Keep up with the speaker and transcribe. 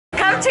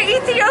to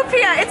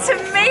Ethiopia. It's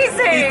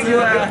amazing.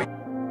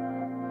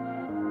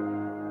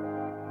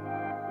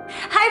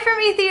 Hi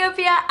from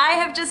Ethiopia! I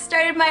have just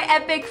started my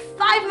epic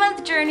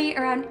 5-month journey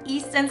around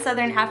East and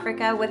Southern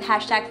Africa with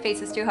hashtag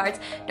Faces2Hearts.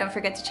 Don't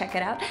forget to check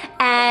it out.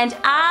 And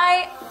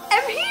I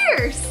am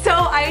here! So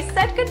I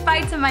said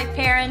goodbye to my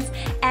parents,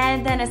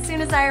 and then as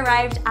soon as I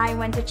arrived, I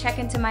went to check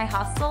into my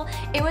hostel.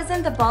 It was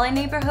in the Bali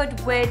neighborhood,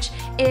 which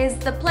is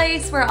the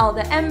place where all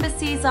the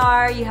embassies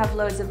are. You have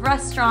loads of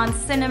restaurants,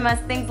 cinemas,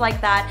 things like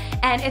that.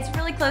 And it's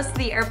really close to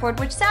the airport,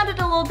 which sounded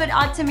a little bit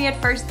odd to me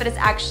at first, but it's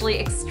actually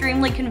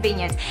extremely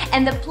convenient.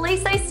 And the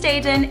place I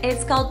stayed in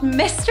is called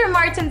Mr.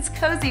 Martin's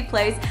Cozy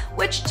Place,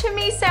 which to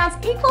me sounds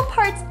equal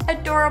parts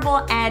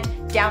adorable and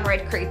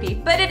downright creepy,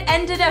 but it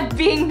ended up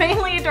being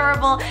mainly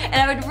adorable, and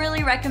I would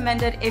really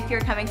recommend it if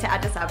you're coming to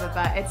Addis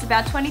Ababa. It's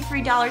about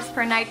 $23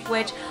 per night,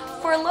 which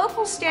for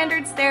local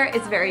standards there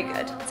is very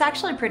good. It's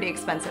actually pretty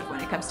expensive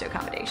when it comes to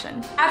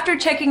accommodation. After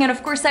checking in,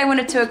 of course, I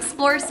wanted to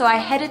explore, so I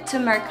headed to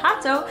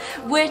Mercato,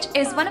 which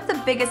is one of the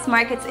biggest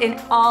markets in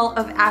all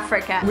of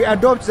Africa. We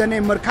adopt the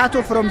name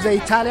Mercato from the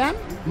Italian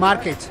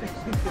market.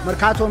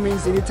 Mercato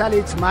means in Italy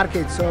it's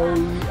market, so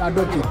we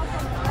adopt it.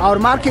 Our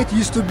market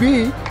used to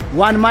be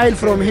 1 mile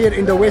from here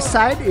in the west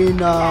side in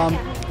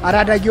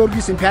Arada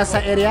Georgis in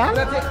Piazza area,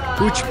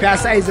 which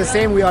Piazza is the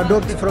same, we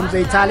adopted from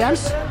the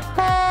Italians.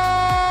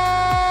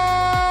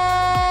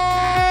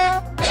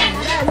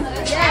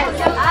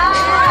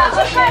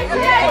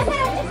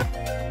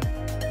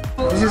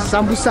 This is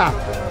sambusa.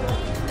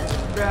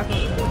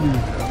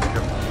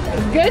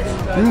 Good?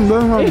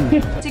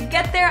 To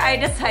get there, I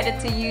decided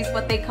to use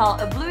what they call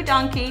a blue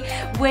donkey,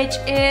 which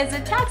is a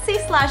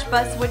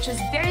taxi/bus, which is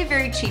very,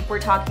 very cheap. We're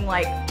talking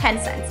like 10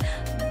 cents.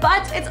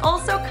 But it's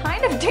also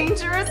kind of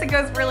dangerous. It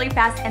goes really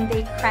fast, and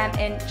they cram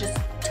in just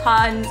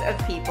tons of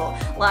people.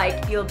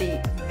 Like, you'll be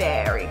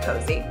very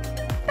cozy.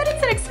 But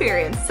it's an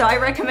experience, so I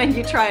recommend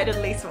you try it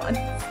at least once.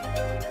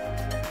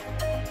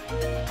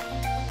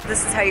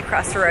 This is how you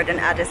cross the road in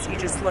Addis. You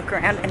just look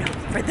around and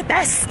hope for the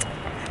best.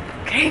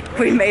 Okay,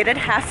 we made it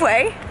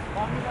halfway.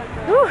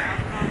 Whew.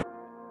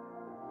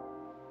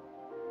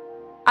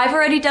 I've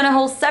already done a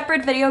whole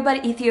separate video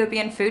about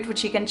Ethiopian food,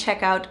 which you can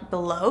check out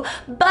below,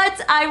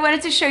 but I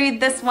wanted to show you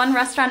this one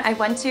restaurant I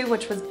went to,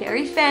 which was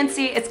very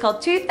fancy. It's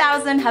called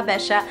 2000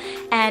 Habesha,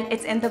 and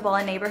it's in the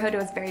Bola neighborhood. It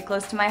was very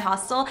close to my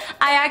hostel.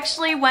 I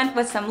actually went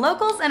with some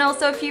locals and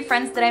also a few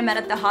friends that I met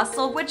at the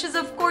hostel, which is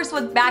of course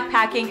what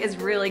backpacking is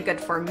really good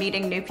for,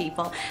 meeting new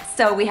people.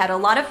 So we had a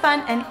lot of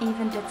fun and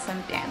even did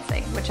some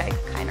dancing, which I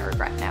kind of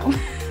regret now.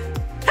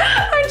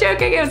 I'm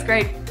joking, it was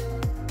great.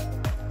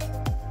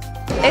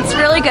 It's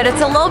really good.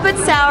 It's a little bit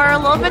sour, a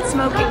little bit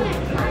smoky.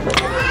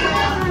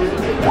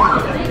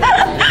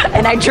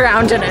 And I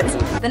drowned in it.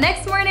 The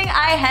next morning,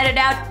 I headed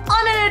out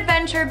on an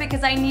adventure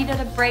because I needed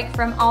a break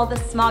from all the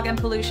smog and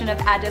pollution of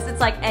Addis. It's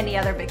like any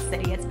other big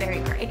city. It's very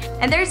gray.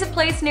 And there's a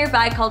place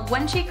nearby called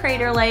Wenchi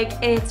Crater Lake.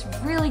 It's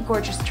really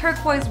gorgeous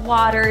turquoise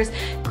waters,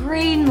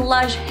 green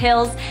lush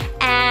hills,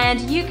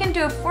 and you can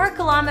do a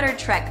 4-kilometer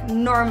trek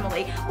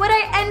normally. What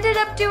I ended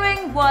up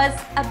doing was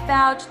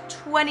about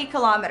 20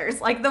 kilometers,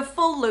 like the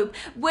full loop,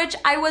 which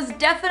I was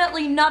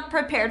definitely not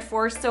prepared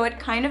for, so it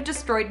kind of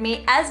destroyed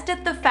me, as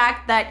did the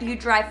fact that you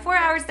drive 4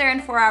 hours there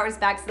and 4 hours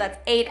back, so that's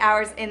 8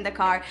 hours in the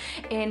car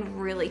in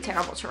really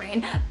terrible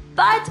terrain.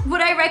 But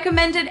would I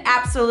recommend it?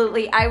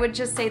 Absolutely. I would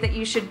just say that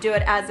you should do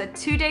it as a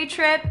 2-day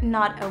trip,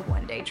 not a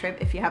 1-day trip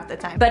if you have the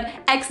time. But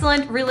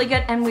excellent, really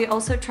good, and we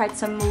also tried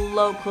some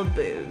local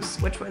booze,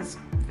 which was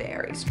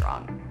very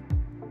strong.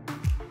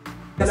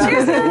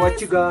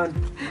 What you got?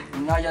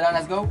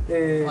 Let's go.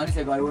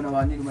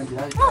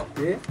 Oh,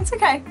 it's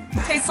okay.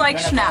 It tastes like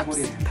schnapps.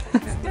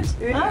 Nice.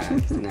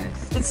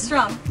 It's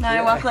strong. Now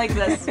I walk like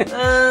this.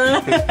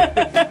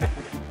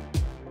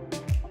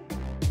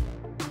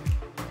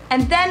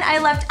 And then I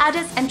left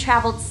Addis and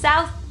traveled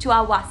south to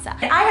Awassa.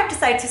 And I have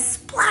decided to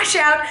splash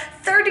out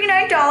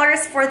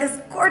 $39 for this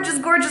gorgeous,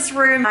 gorgeous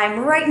room.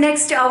 I'm right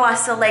next to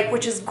Awassa Lake,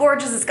 which is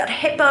gorgeous. It's got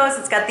hippos,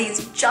 it's got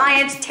these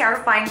giant,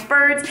 terrifying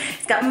birds,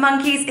 it's got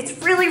monkeys. It's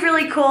really,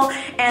 really cool.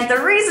 And the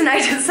reason I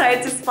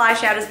decided to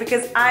splash out is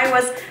because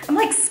I'm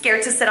like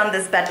scared to sit on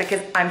this bed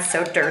because I'm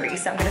so dirty,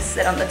 so I'm gonna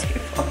sit on the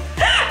table.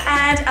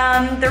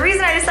 And the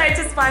reason I decided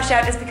to splash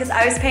out is because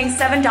I was paying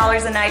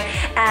 $7 a night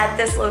at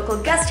this local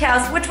guest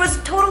house, which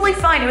was totally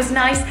fine. It was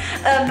nice,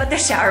 but the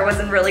shower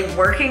wasn't really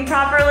working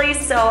properly,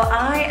 so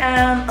I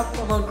am a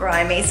little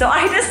grimy. So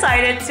I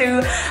decided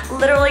to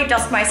literally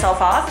dust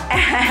myself off,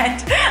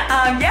 and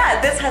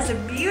yeah, this has a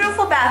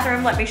beautiful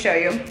bathroom. Let me show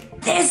you.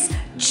 This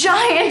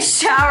giant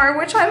shower,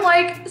 which I'm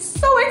like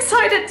so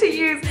excited to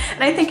use,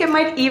 and I think it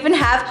might even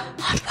have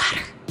hot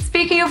water.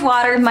 Speaking of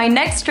water, my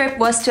next trip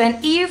was to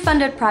an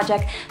EU-funded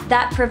project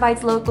that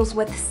provides locals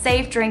with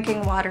safe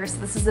drinking water. So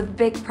this is a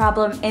big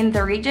problem in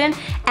the region,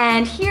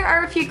 and here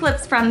are a few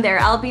clips from there.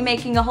 I'll be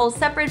making a whole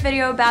separate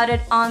video about it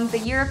on the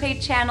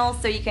Europaid channel,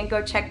 so you can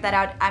go check that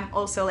out. I'm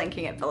also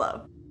linking it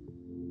below.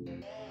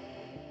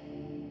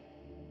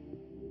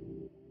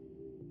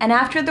 And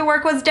after the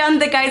work was done,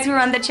 the guys who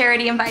run the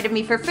charity invited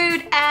me for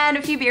food and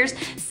a few beers,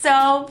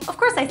 so of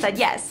course I said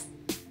yes.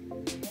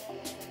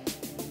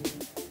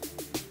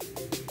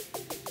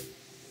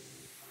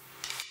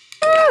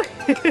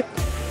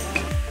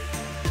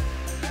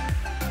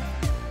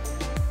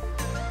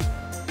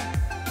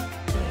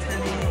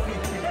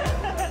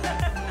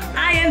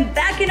 I am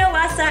back in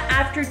Awassa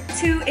after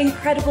 2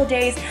 incredible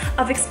days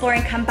of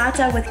exploring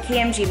Kambata with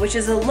KMG, which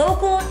is a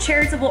local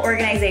charitable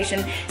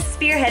organization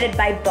spearheaded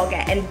by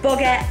Boga. And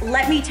Boga,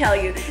 let me tell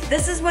you,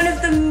 this is one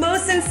of the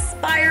most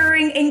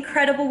inspiring,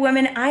 incredible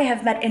women I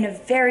have met in a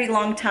very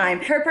long time.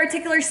 Her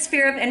particular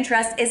sphere of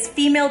interest is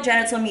female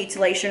genital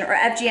mutilation, or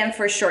FGM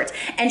for short,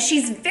 and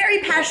she's very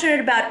passionate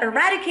about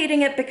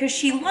eradicating it because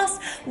she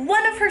lost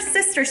one of her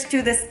sisters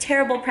to this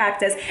terrible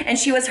practice, and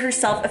she was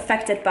herself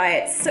affected by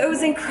it. So it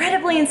was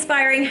incredibly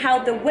inspiring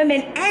how the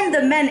women and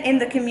the men in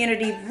the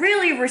community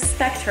really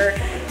respect her.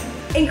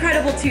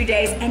 Incredible 2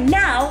 days, and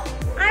now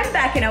I'm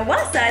back in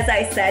Awassa, as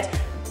I said,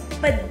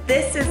 but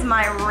this is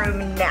my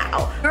room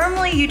now.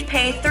 Normally you'd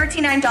pay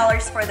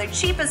 $39 for the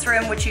cheapest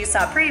room, which you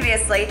saw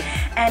previously,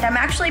 and I'm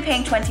actually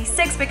paying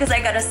 $26 because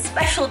I got a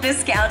special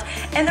discount.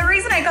 And the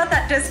reason I got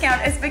that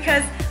discount is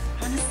because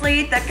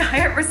honestly, that guy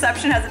at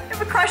reception has a bit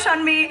of a crush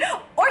on me,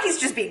 or he's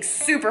just being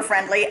super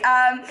friendly. And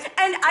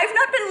I've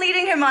not been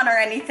leading him on or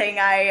anything.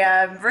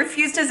 I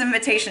refused his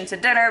invitation to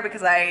dinner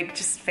because I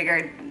just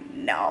figured,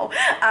 no.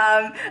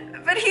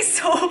 But he's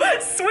so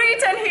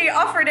sweet and he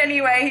offered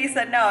anyway. He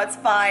said, no, it's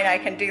fine, I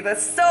can do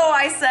this. So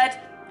I said,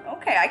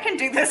 okay, I can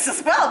do this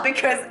as well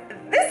because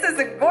this is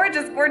a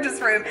gorgeous, gorgeous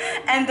room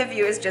and the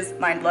view is just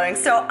mind-blowing.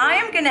 So I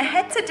am gonna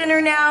head to dinner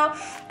now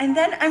and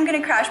then I'm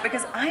gonna crash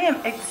because I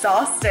am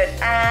exhausted.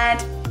 And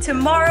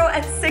tomorrow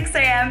at 6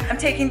 a.m. I'm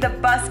taking the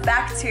bus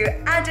back to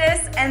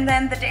Addis, and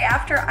then the day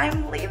after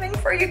I'm leaving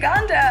for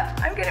Uganda.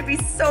 I'm gonna be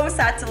so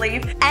sad to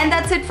leave. And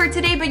that's it for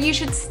today, but you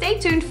should stay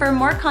tuned for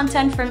more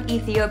content from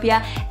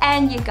Ethiopia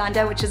and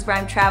Uganda, which is where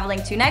I'm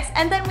traveling to next.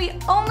 And then we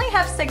only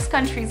have 6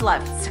 countries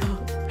left. So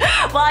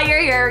while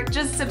you're here,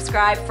 just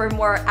subscribe for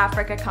more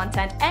Africa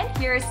content, and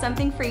here is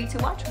something for you to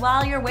watch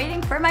while you're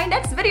waiting for my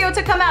next video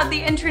to come out.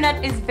 The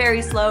internet is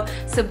very slow,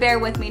 so bear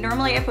with me.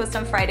 Normally I post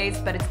on Fridays,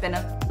 but it's been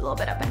a little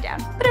bit up and down,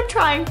 but I'm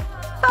trying.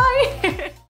 Bye!